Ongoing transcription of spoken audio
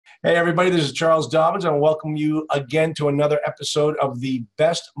Hey, everybody, this is Charles Dobbins. I welcome you again to another episode of the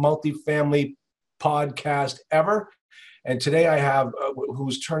best multifamily podcast ever. And today I have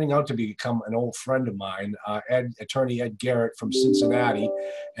who's turning out to become an old friend of mine, attorney Ed Garrett from Cincinnati.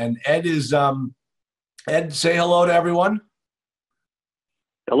 And Ed is, Ed, say hello to everyone.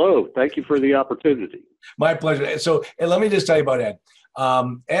 Hello. Thank you for the opportunity. My pleasure. So let me just tell you about Ed.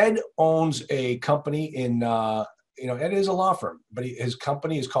 Ed owns a company in Ed is a law firm, but his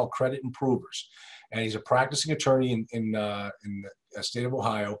company is called Credit Improvers, and he's a practicing attorney in the state of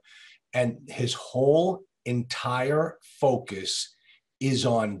Ohio, and his whole entire focus is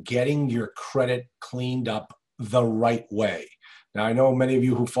on getting your credit cleaned up the right way. Now, I know many of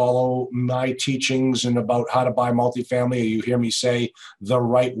you who follow my teachings and about how to buy multifamily, you hear me say the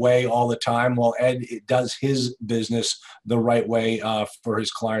right way all the time. Well, Ed does his business the right way for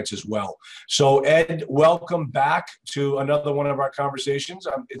his clients as well. So, Ed, welcome back to another one of our conversations.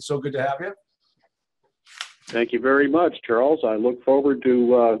 It's so good to have you. Thank you very much, Charles. I look forward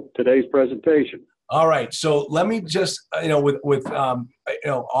to today's presentation. All right, so let me just, with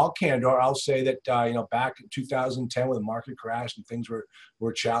all candor, I'll say that, back in 2010 when the market crashed and things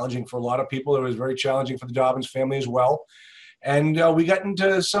were challenging for a lot of people, it was very challenging for the Dobbins family as well. And we got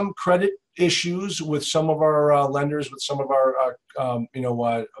into some credit issues with some of our lenders, with some of our,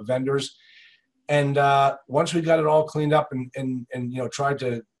 vendors. And once we got it all cleaned up and tried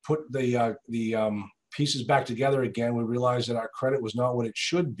to put the pieces back together again, we realized that our credit was not what it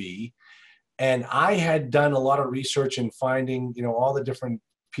should be. And I had done a lot of research in finding, all the different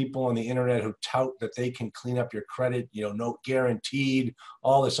people on the internet who tout that they can clean up your credit, no guaranteed,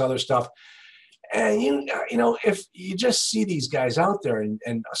 all this other stuff. And, if you just see these guys out there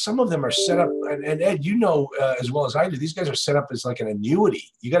and some of them are set up, and Ed, as well as I do, these guys are set up as like an annuity.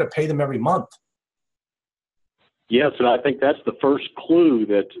 You got to pay them every month. Yes, and I think that's the first clue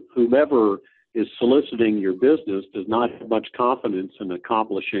that whomever is soliciting your business does not have much confidence in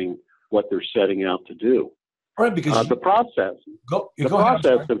accomplishing what they're setting out to do. Right, because the process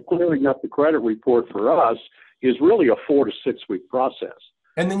of clearing up the credit report for us is really a 4 to 6 week process.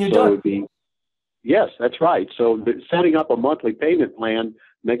 And then you're done. Yes, that's right. So setting up a monthly payment plan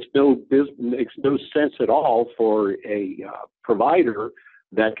makes no sense at all for a provider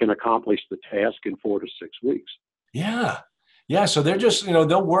that can accomplish the task in 4 to 6 weeks. Yeah. So they're just,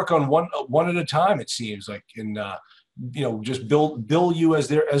 they'll work on one at a time, it seems like, just bill you as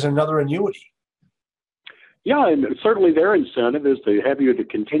another annuity. Yeah, and certainly their incentive is to have you to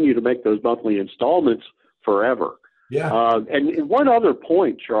continue to make those monthly installments forever. Yeah. And one other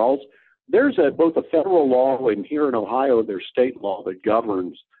point, Charles, there's both a federal law and here in Ohio, there's state law that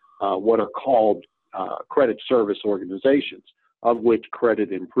governs what are called credit service organizations, of which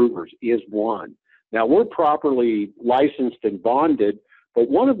Credit Improvers is one. Now, we're properly licensed and bonded, but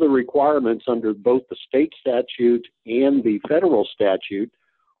one of the requirements under both the state statute and the federal statute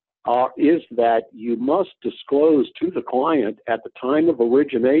is that you must disclose to the client at the time of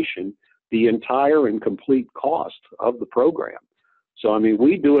origination the entire and complete cost of the program. So,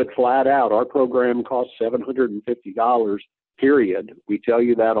 we do it flat out. Our program costs $750, period. We tell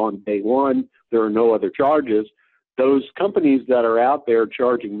you that on day one. There are no other charges. Those companies that are out there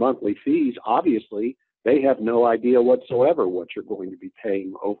charging monthly fees, obviously, they have no idea whatsoever what you're going to be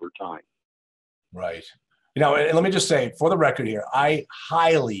paying over time. Right. And let me just say, for the record here, I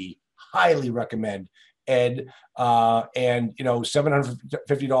highly, highly recommend Ed. And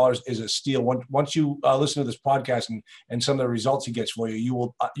 $750 is a steal. Once you listen to this podcast and some of the results he gets for you,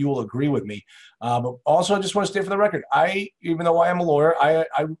 you will agree with me. But also, I just want to state for the record, even though I am a lawyer, I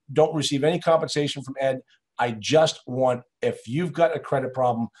don't receive any compensation from Ed. I just want, if you've got a credit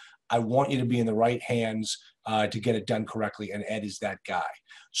problem, I want you to be in the right hands to get it done correctly, and Ed is that guy.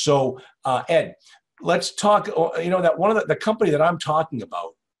 So, Ed, let's talk. That one of the company that I'm talking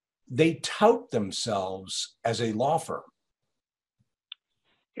about, they tout themselves as a law firm.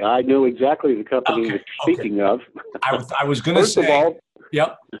 I know exactly the company that you're speaking of. I was going to say. First of all,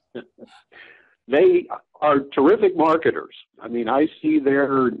 yep. They are terrific marketers. I see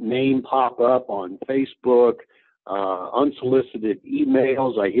their name pop up on Facebook, unsolicited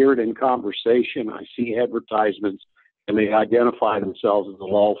emails. I hear it in conversation. I see advertisements, and they identify themselves as a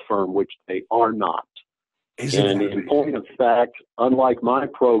law firm, which they are not. And in point of fact, unlike my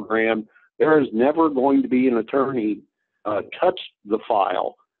program, there is never going to be an attorney touch the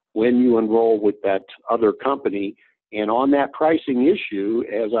file when you enroll with that other company. And on that pricing issue,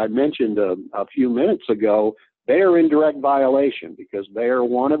 as I mentioned a few minutes ago, they are in direct violation because they are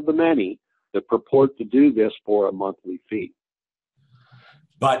one of the many that purport to do this for a monthly fee.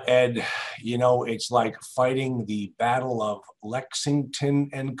 But Ed, it's like fighting the Battle of Lexington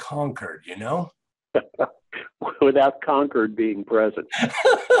and Concord, Without Concord being present.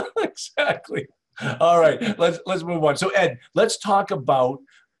 Exactly. All right, let's move on. So Ed, let's talk about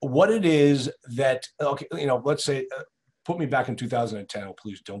what it is that, okay, let's say, put me back in 2010. Oh,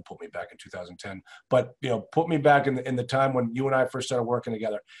 please don't put me back in 2010. But put me back in the time when you and I first started working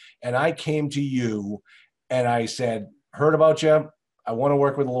together, and I came to you, and I said, "Heard about you. I want to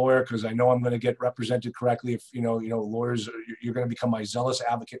work with a lawyer because I know I'm going to get represented correctly. If lawyers, you're going to become my zealous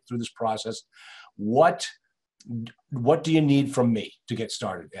advocate through this process. What do you need from me to get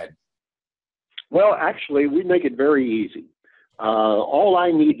started, Ed?" Well, actually, we make it very easy. All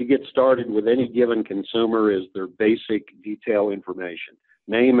I need to get started with any given consumer is their basic detail information: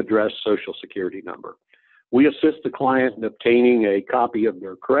 name, address, social security number. We assist the client in obtaining a copy of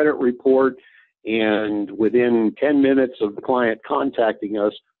their credit report, and within 10 minutes of the client contacting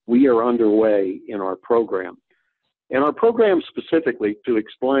us, we are underway in our program. And our program specifically, to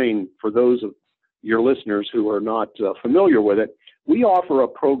explain for those of your listeners who are not familiar with it, we offer a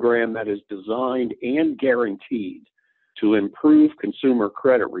program that is designed and guaranteed to improve consumer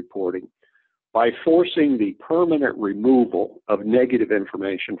credit reporting by forcing the permanent removal of negative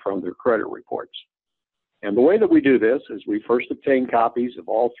information from their credit reports. And the way that we do this is we first obtain copies of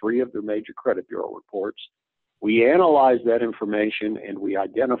all 3 of their major credit bureau reports. We analyze that information and we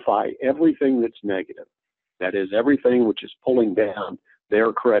identify everything that's negative. That is, everything which is pulling down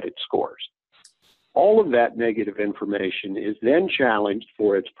their credit scores. All of that negative information is then challenged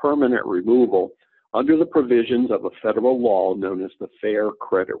for its permanent removal under the provisions of a federal law known as the Fair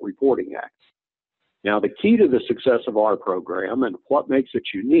Credit Reporting Act. Now, the key to the success of our program and what makes it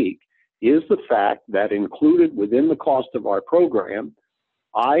unique is the fact that included within the cost of our program,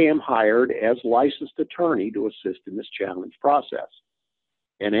 I am hired as licensed attorney to assist in this challenge process.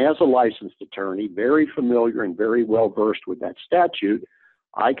 And as a licensed attorney, very familiar and very well versed with that statute,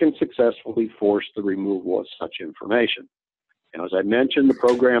 I can successfully force the removal of such information. Now, as I mentioned, the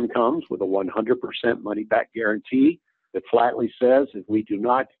program comes with a 100% money-back guarantee that flatly says if we do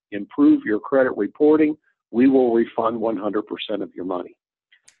not improve your credit reporting, we will refund 100% of your money.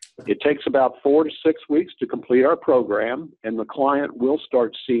 It takes about 4 to 6 weeks to complete our program, and the client will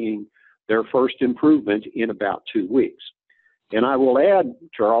start seeing their first improvement in about 2 weeks. And I will add,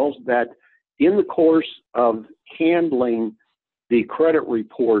 Charles, that in the course of handling the credit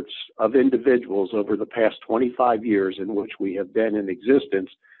reports of individuals over the past 25 years in which we have been in existence,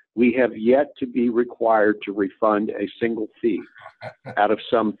 we have yet to be required to refund a single fee. Out of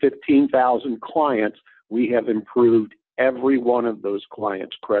some 15,000 clients, we have improved every one of those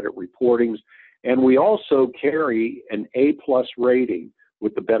clients' credit reportings. And we also carry an A+ rating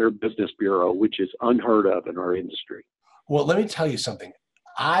with the Better Business Bureau, which is unheard of in our industry. Well, let me tell you something.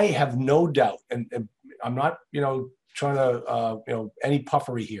 I have no doubt, and I'm not, trying to, any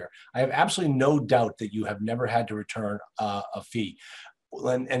puffery here. I have absolutely no doubt that you have never had to return a fee.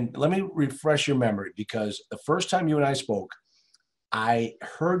 And let me refresh your memory, because the first time you and I spoke, I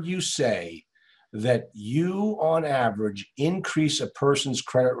heard you say that you, on average, increase a person's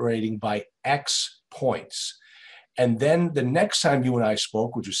credit rating by X points. And then the next time you and I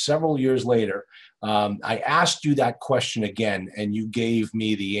spoke, which was several years later, I asked you that question again, and you gave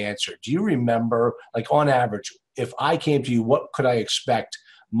me the answer. Do you remember, like on average, if I came to you, what could I expect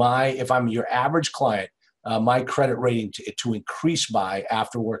if I'm your average client, my credit rating to increase by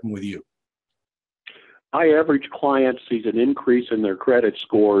after working with you? My average client sees an increase in their credit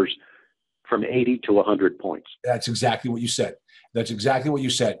scores from 80 to 100 points. That's exactly what you said. That's exactly what you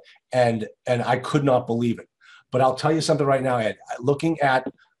said. And I could not believe it. But I'll tell you something right now, Ed. Looking at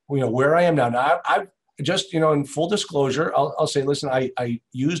where I am now. Now I've just in full disclosure, I'll say, listen, I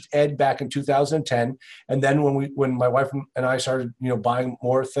used Ed back in 2010, and then when my wife and I started buying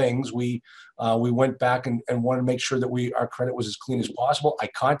more things, we went back and wanted to make sure that our credit was as clean as possible. I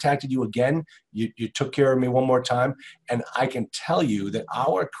contacted you again. You took care of me one more time, and I can tell you that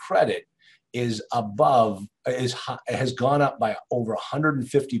our credit is has gone up by over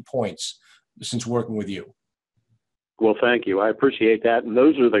 150 points since working with you. Well, thank you. I appreciate that. And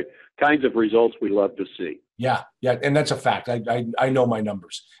those are the kinds of results we love to see. Yeah. And that's a fact. I know my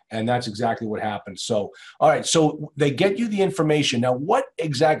numbers, and that's exactly what happened. So, all right. So they get you the information. Now, what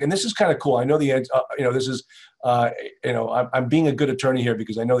exactly, and this is kind of cool. I know the answer, this is, I'm being a good attorney here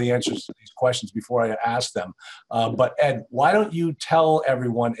because I know the answers to these questions before I ask them. But Ed, why don't you tell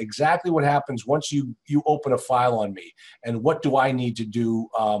everyone exactly what happens once you open a file on me, and what do I need to do,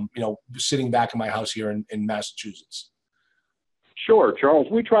 sitting back in my house here in Massachusetts? Sure, Charles.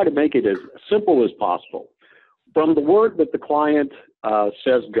 We try to make it as simple as possible. From the word that the client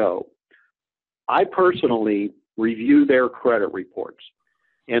says go. I personally review their credit reports,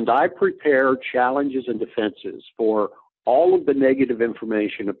 and I prepare challenges and defenses for all of the negative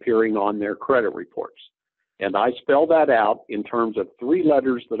information appearing on their credit reports. And I spell that out in terms of 3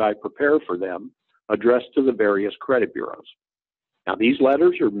 letters that I prepare for them addressed to the various credit bureaus. Now, these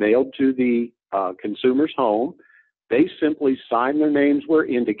letters are mailed to the consumer's home. They simply sign their names where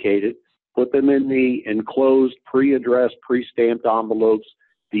indicated, put them in the enclosed, pre-addressed, pre-stamped envelopes.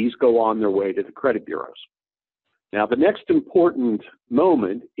 These go on their way to the credit bureaus. Now, the next important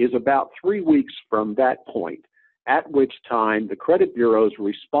moment is about 3 weeks from that point, at which time the credit bureaus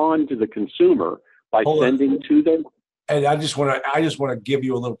respond to the consumer by sending to them. And I just want to give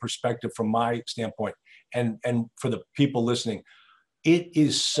you a little perspective from my standpoint, and for the people listening. It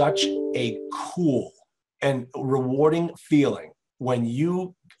is such a cool and rewarding feeling when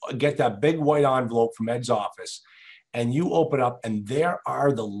you get that big white envelope from Ed's office and you open up and there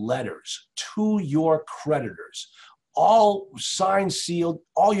are the letters to your creditors, all signed, sealed.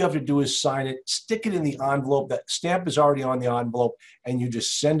 All you have to do is sign it, stick it in the envelope. That stamp is already on the envelope, and you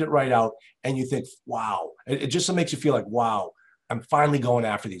just send it right out. And you think, wow, it just makes you feel like, wow, I'm finally going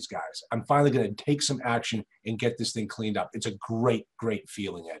after these guys. I'm finally going to take some action and get this thing cleaned up. It's a great, great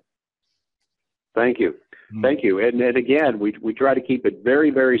feeling, Ed. Thank you. Thank you. And again, we try to keep it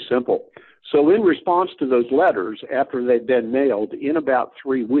very, very simple. So in response to those letters, after they've been mailed, in about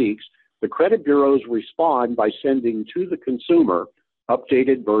 3 weeks, the credit bureaus respond by sending to the consumer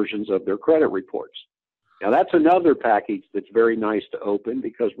updated versions of their credit reports. Now, that's another package that's very nice to open,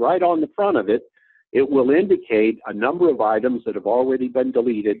 because right on the front of it, it will indicate a number of items that have already been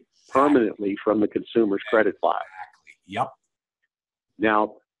deleted permanently from the consumer's credit file. Exactly. Yep.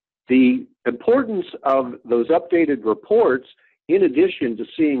 Now, the importance of those updated reports, in addition to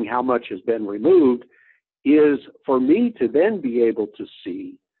seeing how much has been removed, is for me to then be able to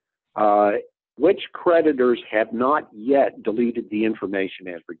see which creditors have not yet deleted the information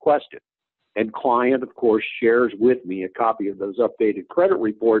as requested. And client, of course, shares with me a copy of those updated credit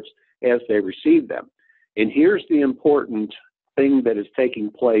reports as they receive them. And here's the important thing that is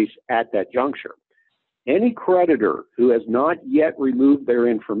taking place at that juncture. Any creditor who has not yet removed their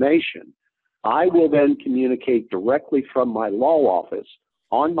information, I will then communicate directly from my law office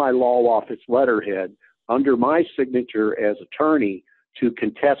on my law office letterhead under my signature as attorney to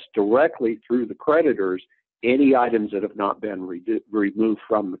contest directly through the creditors any items that have not been removed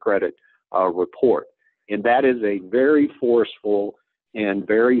from the credit report. And that is a very forceful and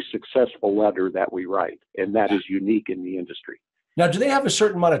very successful letter that we write, and that is unique in the industry. Now, do they have a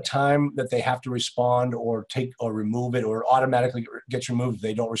certain amount of time that they have to respond or take or remove it, or automatically gets removed if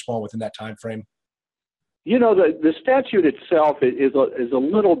they don't respond within that time frame? You know, the statute itself is a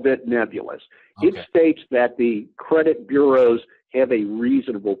little bit nebulous. Okay. It states that the credit bureaus have a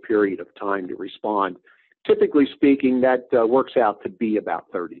reasonable period of time to respond. Typically speaking, that works out to be about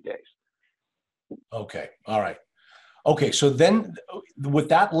 30 days. Okay. All right. Okay. So then with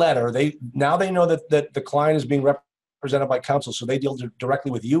that letter, they know that the client is being represented by counsel. So they deal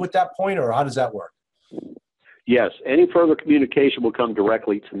directly with you at that point, or how does that work? Yes. Any further communication will come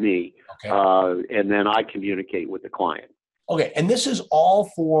directly to me. Okay. And then I communicate with the client. Okay. And this is all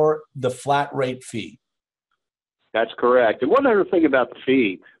for the flat rate fee. That's correct. And one other thing about the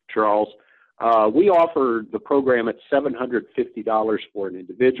fee, Charles, we offer the program at $750 for an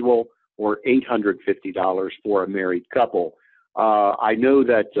individual or $850 for a married couple. I know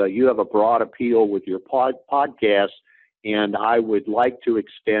that you have a broad appeal with your podcast, and I would like to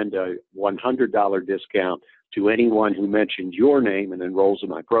extend a $100 discount to anyone who mentions your name and enrolls in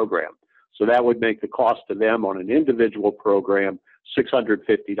my program. So that would make the cost to them on an individual program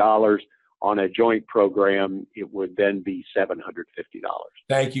 $650. On a joint program, it would then be $750.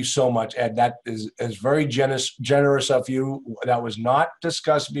 Thank you so much, Ed. That is very generous of you. That was not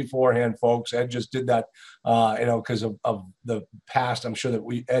discussed beforehand, folks. Ed just did that, because of the past. I'm sure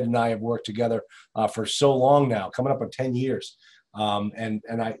that Ed and I have worked together for so long now, coming up on 10 years. And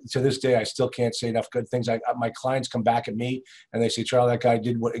I, to this day, I still can't say enough good things. My clients come back at me and they say, Charlie, that guy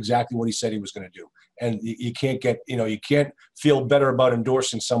did exactly what he said he was going to do. And you can't feel better about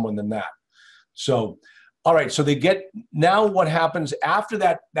endorsing someone than that. So, all right. So now what happens after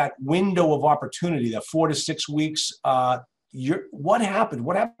that window of opportunity, that 4 to 6 weeks, what happens?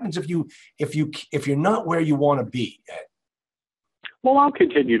 What happens if you're not where you want to be, Ed? Well, I'll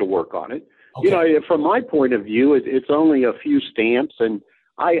continue to work on it. Okay. From my point of view, it's only a few stamps, and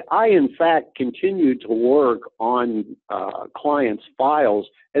I in fact continue to work on clients' files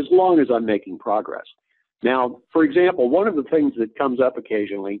as long as I'm making progress. Now, for example, one of the things that comes up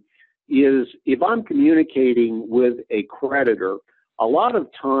occasionally is if I'm communicating with a creditor a lot of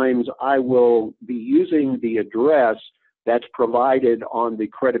times I will be using the address that's provided on the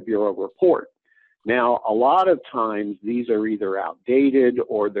credit bureau report. Now, a lot of times these are either outdated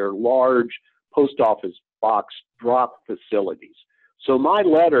or they're large post office box drop facilities. So my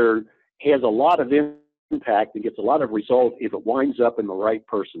letter has a lot of impact and gets a lot of result if it winds up in the right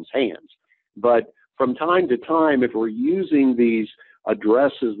person's hands. But from time to time, if we're using these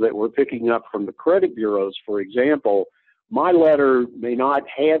addresses that we're picking up from the credit bureaus, for example, my letter may not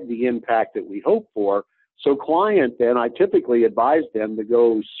have the impact that we hope for. So client, then I typically advise them to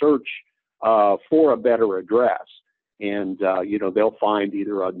go search for a better address. And, they'll find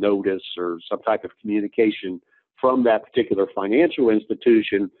either a notice or some type of communication from that particular financial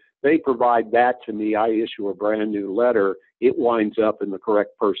institution. They provide that to me. I issue a brand new letter. It winds up in the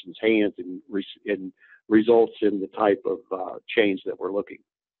correct person's hands and results in the type of change that we're looking.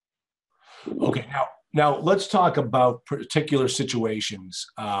 Okay, now let's talk about particular situations.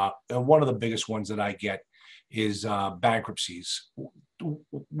 And one of the biggest ones that I get is bankruptcies.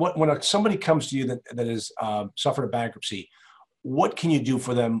 When somebody comes to you that has suffered a bankruptcy, what can you do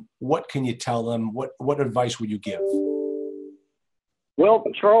for them? What can you tell them? What advice would you give? Well,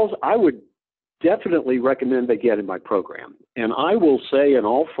 Charles, I would definitely recommend they get in my program. And I will say in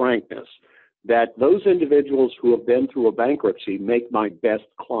all frankness that those individuals who have been through a bankruptcy make my best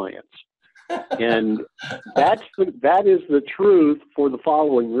clients. And that is the truth for the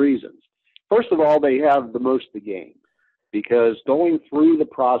following reasons. First of all, they have the most to gain, because going through the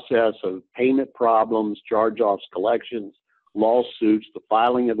process of payment problems, charge-offs, collections, lawsuits, the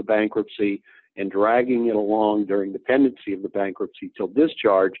filing of the bankruptcy, and dragging it along during the pendency of the bankruptcy till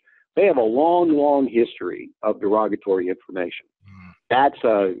discharge, they have a long, long history of derogatory information. That's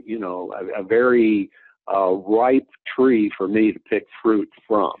a very ripe tree for me to pick fruit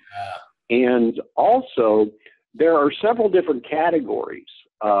from. And also, there are several different categories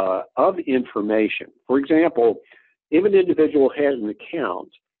of information. For example, if an individual has an account,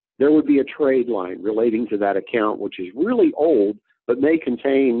 there would be a trade line relating to that account, which is really old, but may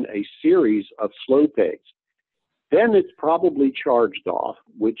contain a series of slow pays. Then it's probably charged off,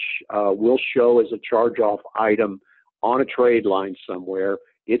 which will show as a charge-off item on a trade line somewhere.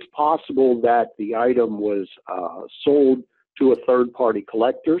 It's possible that the item was sold to a third-party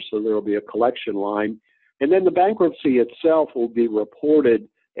collector, so there will be a collection line. And then the bankruptcy itself will be reported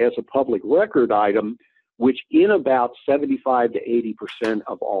as a public record item, which in about 75 to 80%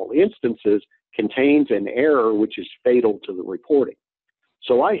 of all instances contains an error which is fatal to the reporting.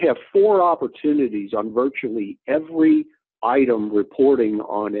 So I have 4 opportunities on virtually every item reporting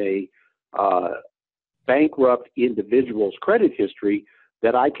on a bankrupt individual's credit history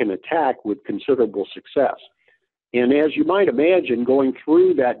that I can attack with considerable success. And as you might imagine, going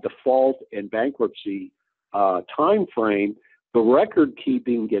through that default and bankruptcy time frame, the record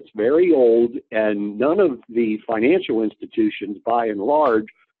keeping gets very old, and none of the financial institutions, by and large,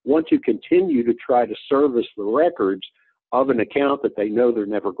 want to continue to try to service the records of an account that they know they're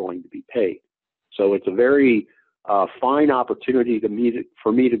never going to be paid. So it's a very fine opportunity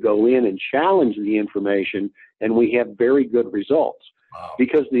for me to go in and challenge the information, and we have very good results. Wow.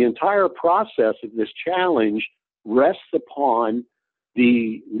 Because the entire process of this challenge rests upon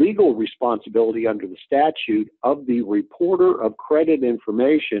the legal responsibility under the statute of the reporter of credit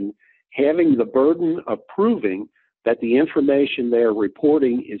information having the burden of proving that the information they're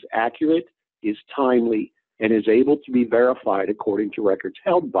reporting is accurate, is timely, and is able to be verified according to records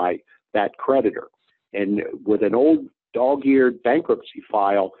held by that creditor. And with an old dog-eared bankruptcy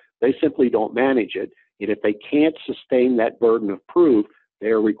file, they simply don't manage it. And if they can't sustain that burden of proof, they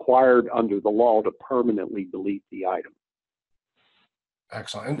are required under the law to permanently delete the item.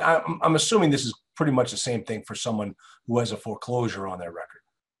 Excellent. And I'm assuming this is pretty much the same thing for someone who has a foreclosure on their record.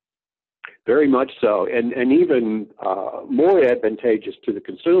 Very much so. And even more advantageous to the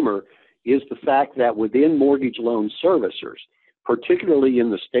consumer is the fact that within mortgage loan servicers, particularly in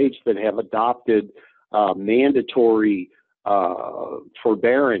the states that have adopted mandatory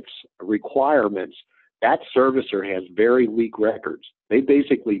forbearance requirements, that servicer has very weak records. They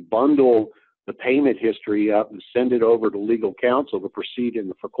basically bundle the payment history up and send it over to legal counsel to proceed in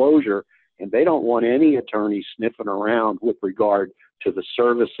the foreclosure, and they don't want any attorney sniffing around with regard to the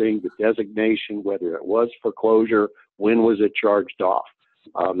servicing, the designation, whether it was foreclosure, when was it charged off.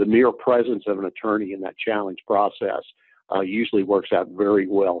 The mere presence of an attorney in that challenge process usually works out very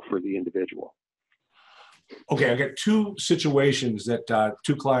well for the individual. Okay, I got 2 situations that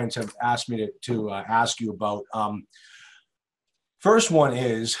 2 clients have asked me to ask you about. First one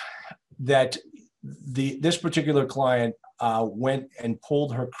is that this particular client went and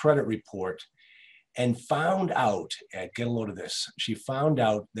pulled her credit report, and found out, get a load of this, she found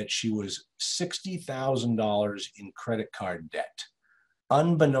out that she was $60,000 in credit card debt,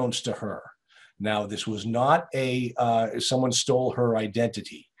 unbeknownst to her. Now, this was not someone stole her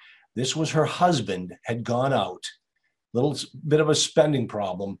identity. This was her husband had gone out, little bit of a spending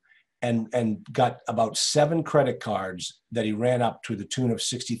problem, and got about 7 credit cards that he ran up to the tune of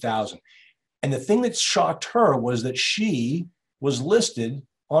 60,000. And the thing that shocked her was that she was listed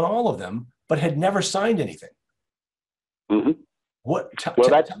on all of them, but had never signed anything. Mm-hmm. Tell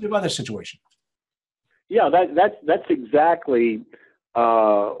me about this situation. Yeah, that's exactly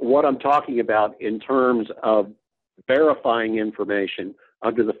what I'm talking about in terms of verifying information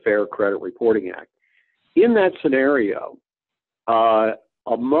under the Fair Credit Reporting Act. In that scenario,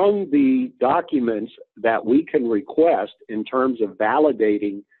 among the documents that we can request in terms of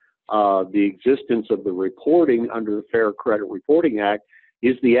validating the existence of the reporting under the Fair Credit Reporting Act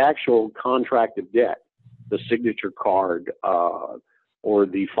is the actual contract of debt, the signature card or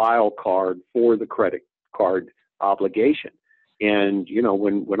the file card for the credit card obligation. And, you know,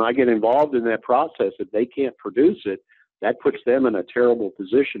 when I get involved in that process, if they can't produce it, that puts them in a terrible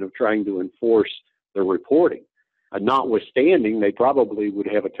position of trying to enforce the reporting. Notwithstanding, they probably would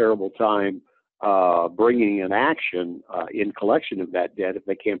have a terrible time bringing an action in collection of that debt if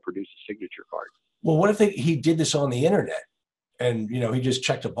they can't produce a signature card. Well, what if he did this on the internet and, you know, he just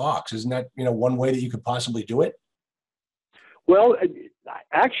checked a box? Isn't that, you know, one way that you could possibly do it? Well,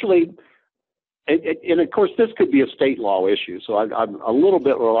 actually, and of course, this could be a state law issue, so I'm a little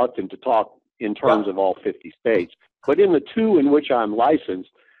bit reluctant to talk in terms of all 50 states. But in the 2 in which I'm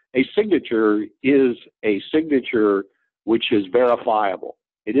licensed, a signature is a signature which is verifiable.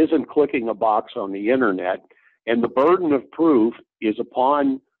 It isn't clicking a box on the internet, and the burden of proof is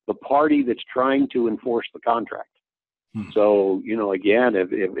upon the party that's trying to enforce the contract. So, you know, again,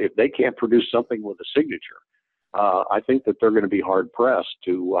 if they can't produce something with a signature, I think that they're going to be hard pressed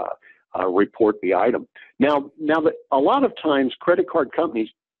to report the item. Now, a lot of times credit card companies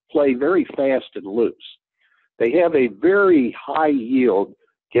play very fast and loose. They have a very high yield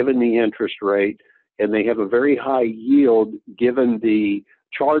given the interest rate, and they have a very high yield given the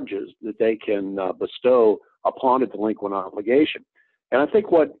charges that they can bestow upon a delinquent obligation. And I think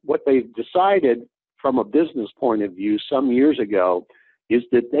what they've decided from a business point of view some years ago is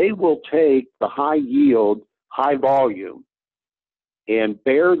that they will take the high yield, high volume, and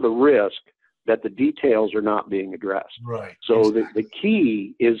bear the risk that the details are not being addressed. Right. So exactly. the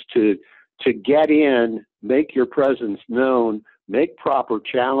key is to get in, make your presence known, make proper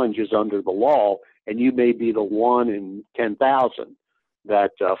challenges under the law, and you may be the 1 in 10,000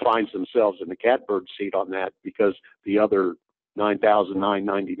 that finds themselves in the catbird seat on that because the other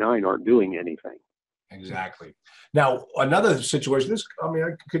 9,999 aren't doing anything. Exactly. Now, another situation,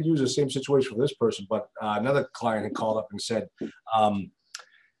 I could use the same situation for this person, but another client had called up and said,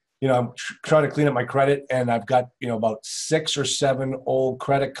 you know, I'm trying to clean up my credit, and I've got, you know, about 6 or 7 old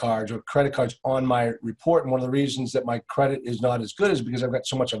credit cards on my report. And one of the reasons that my credit is not as good is because I've got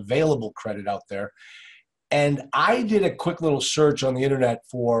so much available credit out there. And I did a quick little search on the internet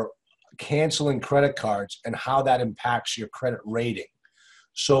for canceling credit cards and how that impacts your credit rating.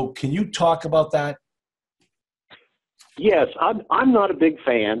 So can you talk about that? Yes, I'm not a big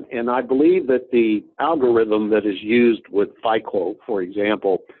fan, and I believe that the algorithm that is used with FICO, for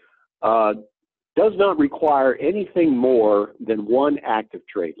example, does not require anything more than one active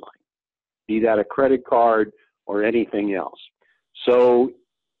trade line, be that a credit card or anything else. So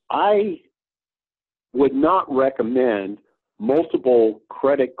I would not recommend multiple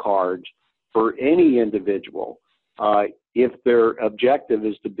credit cards for any individual if their objective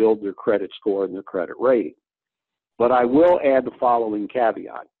is to build their credit score and their credit rating. But I will add the following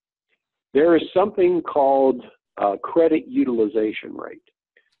caveat. There is something called credit utilization rate.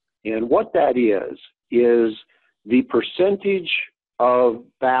 And what that is the percentage of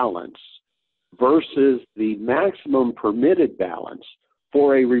balance versus the maximum permitted balance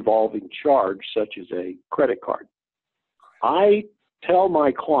for a revolving charge, such as a credit card. I tell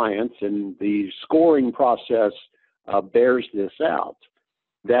my clients, and the scoring process bears this out,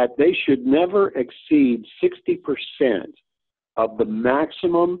 that they should never exceed 60% of the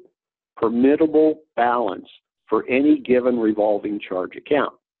maximum permittable balance for any given revolving charge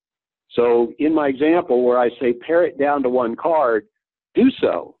account. So in my example where I say pare it down to one card, do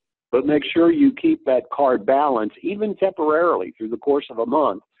so, but make sure you keep that card balance even temporarily through the course of a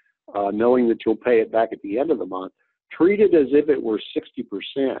month, knowing that you'll pay it back at the end of the month. Treat it as if it were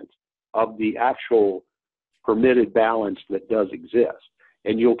 60% of the actual permitted balance that does exist,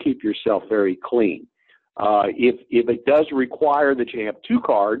 and you'll keep yourself very clean. If it does require that you have 2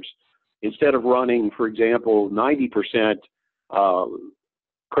 cards, instead of running, for example, 90%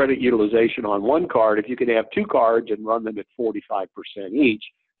 credit utilization on one card, if you could have two cards and run them at 45% each,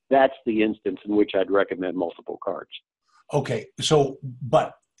 that's the instance in which I'd recommend multiple cards. Okay. So,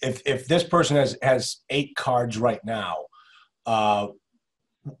 but if this person has 8 cards right now,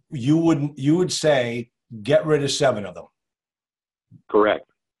 you would say get rid of 7 of them. Correct.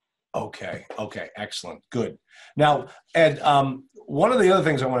 Okay. Okay. Excellent. Good. Now, Ed, one of the other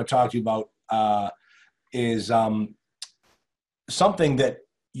things I want to talk to you about is something that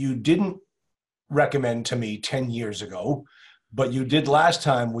you didn't recommend to me 10 years ago, but you did last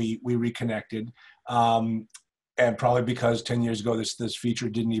time we reconnected, and probably because 10 years ago this feature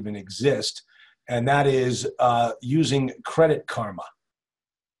didn't even exist, and that is using Credit Karma.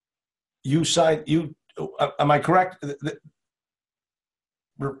 Am I correct?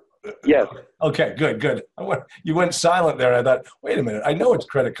 Yes. Okay, good. You went silent there. I thought, wait a minute. I know it's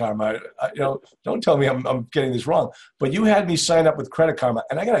Credit Karma. Don't tell me I'm getting this wrong. But you had me sign up with Credit Karma,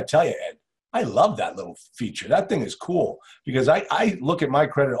 and I got to tell you, Ed, I love that little feature. That thing is cool because I look at my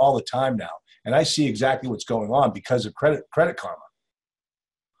credit all the time now, and I see exactly what's going on because of Credit Karma.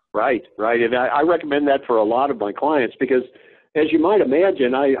 Right. And I recommend that for a lot of my clients because, as you might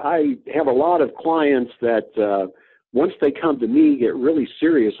imagine, I have a lot of clients that once they come to me, get really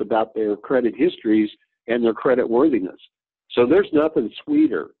serious about their credit histories and their credit worthiness. So there's nothing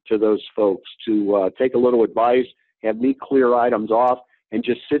sweeter to those folks to take a little advice, have me clear items off, and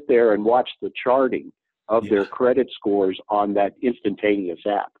just sit there and watch the charting of their credit scores on that instantaneous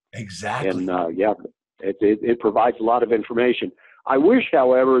app. Exactly. And it provides a lot of information. I wish,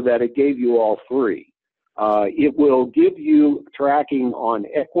 however, that it gave you all 3. It will give you tracking on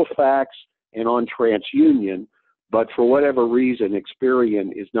Equifax and on TransUnion, but for whatever reason,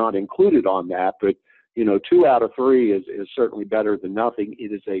 Experian is not included on that. But 2 out of 3 is certainly better than nothing.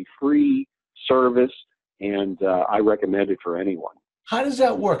 It is a free service, and I recommend it for anyone. How does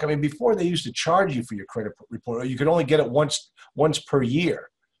that work? I mean, before they used to charge you for your credit report, or you could only get it once per year.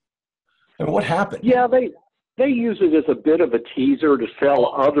 I mean, what happened? Yeah, they use it as a bit of a teaser to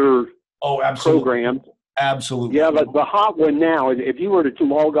sell other programs. Absolutely. Yeah, but the hot one now, if you were to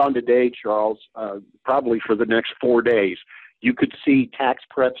log on today, Charles, probably for the next 4 days, you could see tax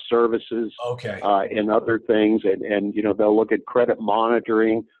prep services and other things, and they'll look at credit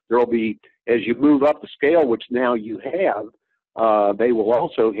monitoring. There'll be, as you move up the scale, which now you have, they will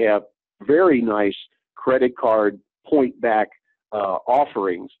also have very nice credit card point back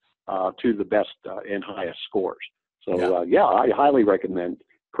offerings to the best and highest scores. So I highly recommend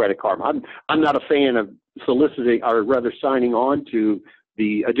Credit Karma. I'm not a fan of soliciting, or rather signing on to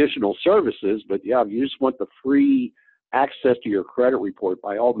the additional services, but if you just want the free access to your credit report,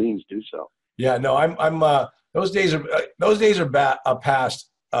 by all means do so. Yeah, no, I'm those days are past,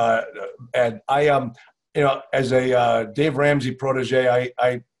 and I as a Dave Ramsey protege,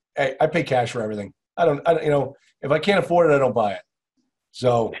 I pay cash for everything. I don't if I can't afford it, I don't buy it.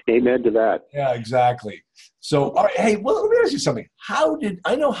 So amen to that. Yeah, exactly. So, all right, hey, well, let me ask you something.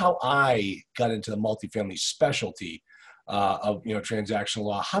 I know how I got into the multifamily specialty of transactional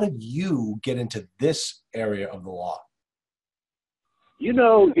law. How did you get into this area of the law?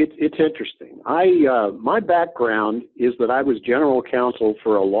 It's interesting. My background is that I was general counsel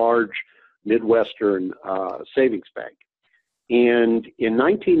for a large Midwestern savings bank, and in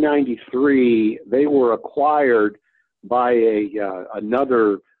 1993 they were acquired by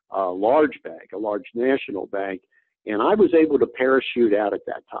another large bank, a large national bank, and I was able to parachute out at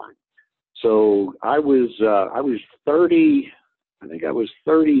that time. So I was 30, I think I was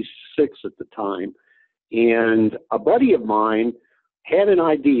 36 at the time, and a buddy of mine had an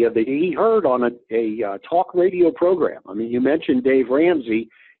idea that he heard on a talk radio program. I mean, you mentioned Dave Ramsey,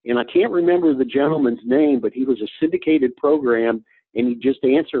 and I can't remember the gentleman's name, but he was a syndicated program, and he'd just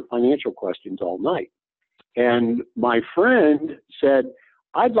answer financial questions all night. And my friend said,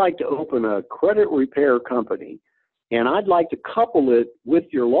 I'd like to open a credit repair company, and I'd like to couple it with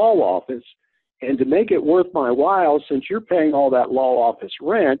your law office. And to make it worth my while, since you're paying all that law office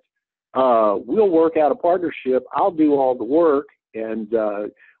rent, we'll work out a partnership. I'll do all the work, and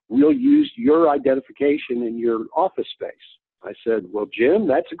we'll use your identification in your office space. I said, well, Jim,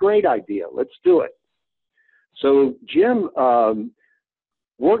 that's a great idea. Let's do it. So Jim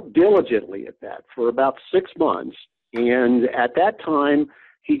worked diligently at that for about 6 months. And at that time,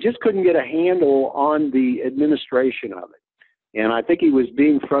 he just couldn't get a handle on the administration of it. And I think he was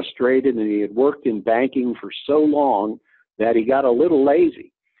being frustrated, and he had worked in banking for so long that he got a little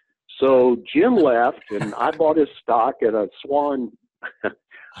lazy. So Jim left, and I bought his stock at a swan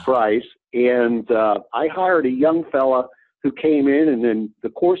price. And I hired a young fella who came in and in the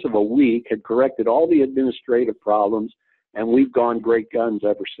course of a week had corrected all the administrative problems, and we've gone great guns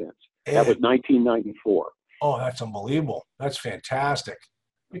ever since. That was 1994. Oh, that's unbelievable. That's fantastic.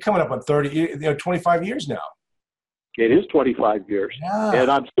 We're coming up on 25 years now. It is 25 years. Yeah. And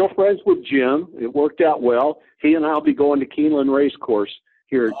I'm still friends with Jim. It worked out well. He and I will be going to Keeneland Race Course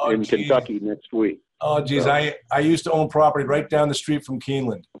here in Kentucky next week. Oh, geez. So, I used to own property right down the street from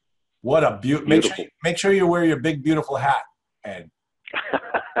Keeneland. What a beautiful. Make sure you wear your big, beautiful hat, Ed.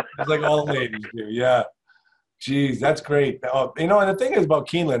 It's like all the ladies do. Yeah. Geez, that's great. And the thing is about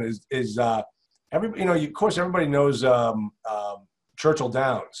Keeneland is of course, everybody knows Churchill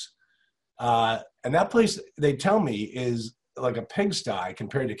Downs. And that place, they tell me, is like a pigsty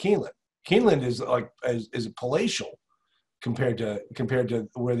compared to Keeneland. Keeneland is is palatial compared to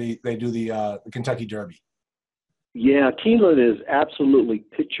where they do the Kentucky Derby. Yeah, Keeneland is absolutely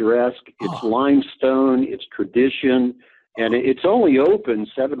picturesque. It's limestone, it's tradition, and it's only open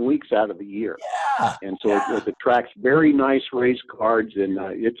 7 weeks out of the year. Yeah. And so it attracts very nice race cards, and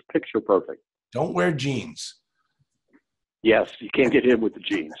it's picture perfect. Don't wear jeans. Yes, you can't get in with the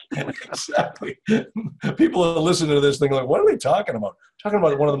jeans. Exactly. People are listening to this thing like, what are we talking about? Talking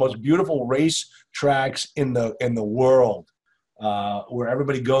about one of the most beautiful race tracks in the world, where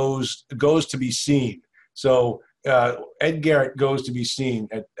everybody goes to be seen. So Ed Garrett goes to be seen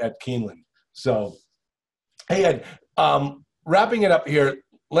at Keeneland. So, hey Ed, wrapping it up here,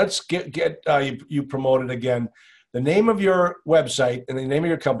 let's get you promoted again. The name of your website and the name of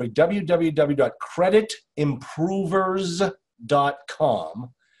your company, www.creditimprovers.com,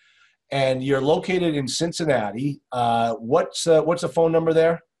 and you're located in Cincinnati. What's the phone number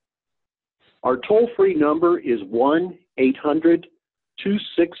there? Our toll-free number is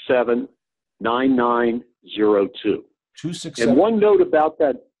 1-800-267-9902. 267. And one note about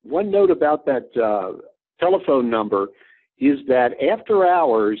that telephone number is that after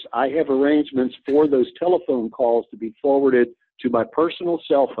hours, I have arrangements for those telephone calls to be forwarded to my personal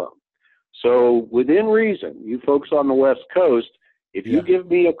cell phone. So within reason, you folks on the West Coast, if you give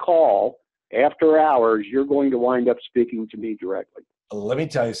me a call after hours, you're going to wind up speaking to me directly. Let me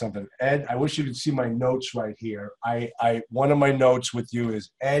tell you something, Ed. I wish you could see my notes right here. One of my notes with you is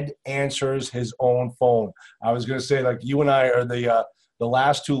Ed answers his own phone. I was going to say, like, you and I are the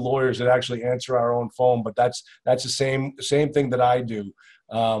last two lawyers that actually answer our own phone, but that's the same thing that I do.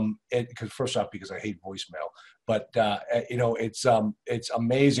 Because first off, because I hate voicemail, but it's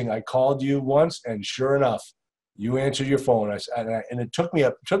amazing. I called you once, and sure enough, you answered your phone. And it took me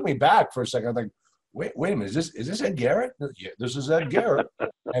back for a second. I'm like, wait a minute, is this Ed Garrett? Yeah, this is Ed Garrett.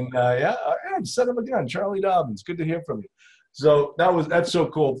 And Ed, son of a gun, Charlie Dobbins. Good to hear from you. So that's so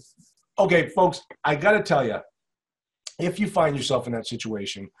cool. Okay, folks, I got to tell you, if you find yourself in that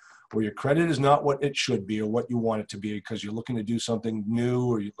situation where your credit is not what it should be or what you want it to be because you're looking to do something new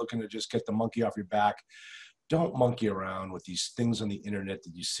or you're looking to just get the monkey off your back, don't monkey around with these things on the internet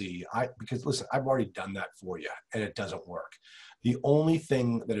that you see. Because listen, I've already done that for you and it doesn't work. The only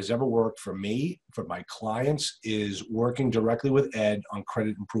thing that has ever worked for me, for my clients, is working directly with Ed on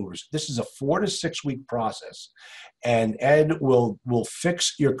credit improvers. This is a 4 to 6 week process, and Ed will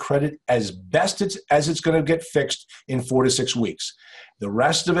fix your credit as best as it's going to get fixed in 4 to 6 weeks. The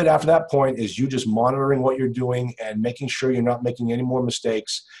rest of it after that point is you just monitoring what you're doing and making sure you're not making any more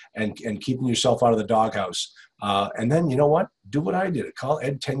mistakes and keeping yourself out of the doghouse. And then, you know what? Do what I did. Call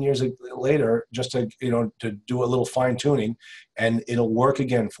Ed 10 years later just to do a little fine tuning, and it'll work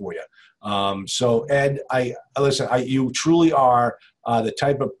again for you. So Ed, you truly are the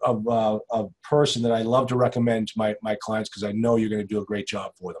type of person that I love to recommend to my clients because I know you're going to do a great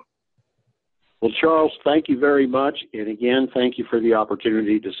job for them. Well, Charles, thank you very much. And again, thank you for the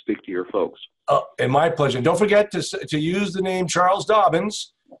opportunity to speak to your folks. And my pleasure. And don't forget to use the name Charles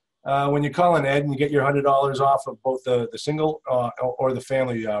Dobbins when you call in, Ed, and you get your $100 off of both the single or the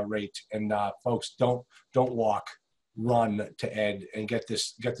family rate. And folks, don't walk, run to Ed and get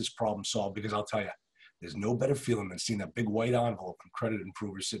this problem solved, because I'll tell you, there's no better feeling than seeing that big white envelope from Credit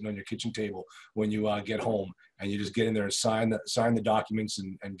Improvers sitting on your kitchen table when you get home, and you just get in there and sign the documents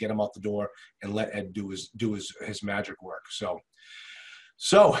and get them out the door and let Ed do his magic work. So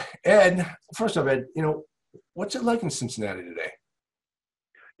Ed, first off, Ed, what's it like in Cincinnati today?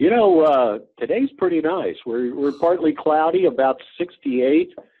 Today's pretty nice. We're partly cloudy, about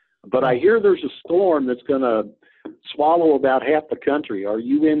 68, but I hear there's a storm that's going to swallow about half the country. Are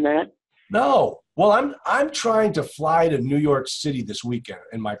you in that? No. Well, I'm trying to fly to New York City this weekend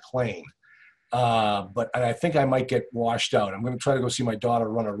in my plane, but I think I might get washed out. I'm going to try to go see my daughter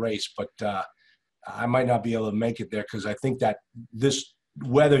run a race, but I might not be able to make it there because I think that this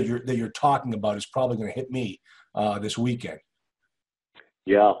weather that you're talking about is probably going to hit me this weekend.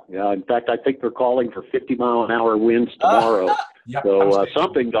 Yeah. In fact, I think they're calling for 50-mile-an-hour winds tomorrow. Yep, so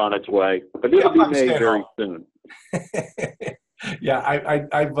something's on its way, but it'll be made very soon. Yeah,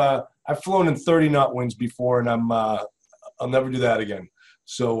 I've flown in 30 knot winds before, and I'll never do that again.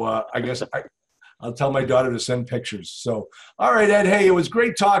 So I guess I'll tell my daughter to send pictures. So, all right, Ed, hey, it was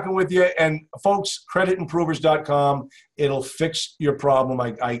great talking with you. And folks, creditimprovers.com, it'll fix your problem.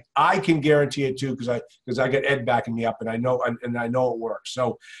 I can guarantee it too, because I get Ed backing me up, and I know it works.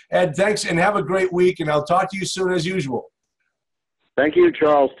 So, Ed, thanks, and have a great week, and I'll talk to you soon as usual. Thank you,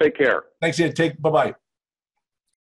 Charles. Take care. Thanks, Ed. Bye-bye.